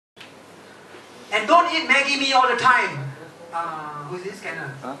And don't eat Maggie mee all the time. Who's this?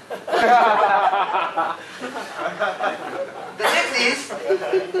 Kenner? Huh? The next is,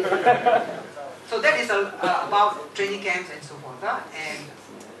 so that is about training camps and so forth. And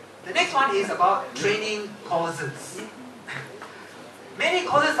the next one is about training courses. Many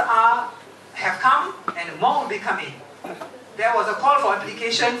courses have come and more will be coming. There was a call for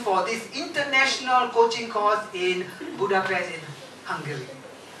application for this international coaching course in Budapest in Hungary.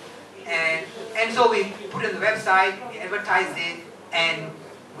 And so we put it on the website, we advertised it, and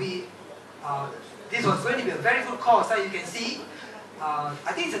this was going to be a very good course. You can see,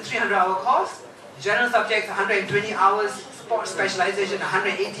 I think it's a 300-hour course. General subjects 120 hours, sports specialization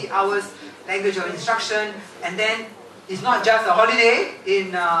 180 hours, language of instruction, and then it's not just a holiday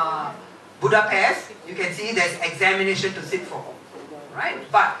in Budapest. You can see there's examination to sit for, right?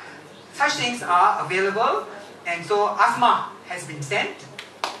 But such things are available, and so Asma has been sent.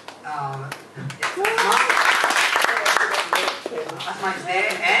 Asma is there,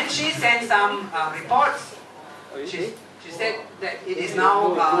 and she sent some reports. She said that it is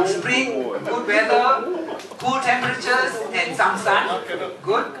now spring, good weather, cool temperatures, and some sun.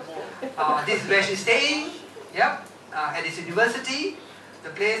 Good. This is where she's staying. Yep. At this university. The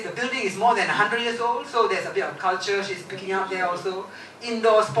building is more than 100 years old, so there's a bit of culture she's picking up there also.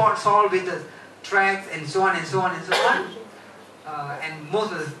 Indoor sports hall with the tracks and so on and so on and so on. And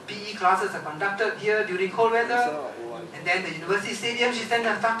most of the PE classes are conducted here during cold weather. And then the university stadium, she sent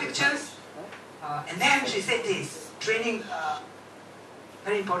us some pictures. And then she said this, training,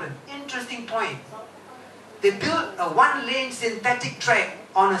 very important, interesting point. They built a one-lane synthetic track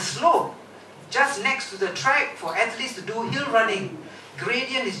on a slope just next to the track for athletes to do hill running.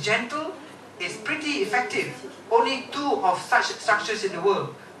 Gradient is gentle, it's pretty effective. Only 2 of such structures in the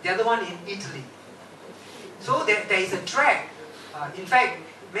world. The other one in Italy. So there is a track. In fact,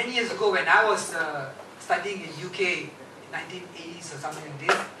 many years ago when I was studying in UK in 1980s or something like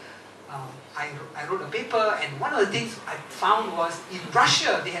this, I wrote a paper, and one of the things I found was in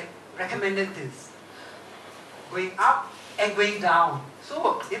Russia they had recommended this. Going up and going down.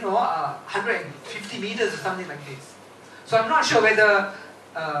 So, 150 meters or something like this. So I'm not sure whether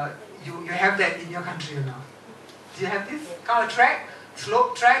you have that in your country or not. Do you have this kind of track?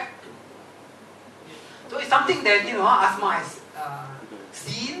 Slope track? So it's something that, Asma has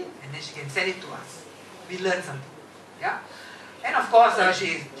seen, and then she can send it to us. We learn something. Yeah? And of course,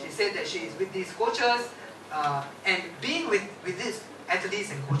 she said that she is with these coaches, and being with these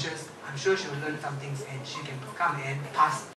athletes and coaches, I'm sure she will learn some things and she can come and pass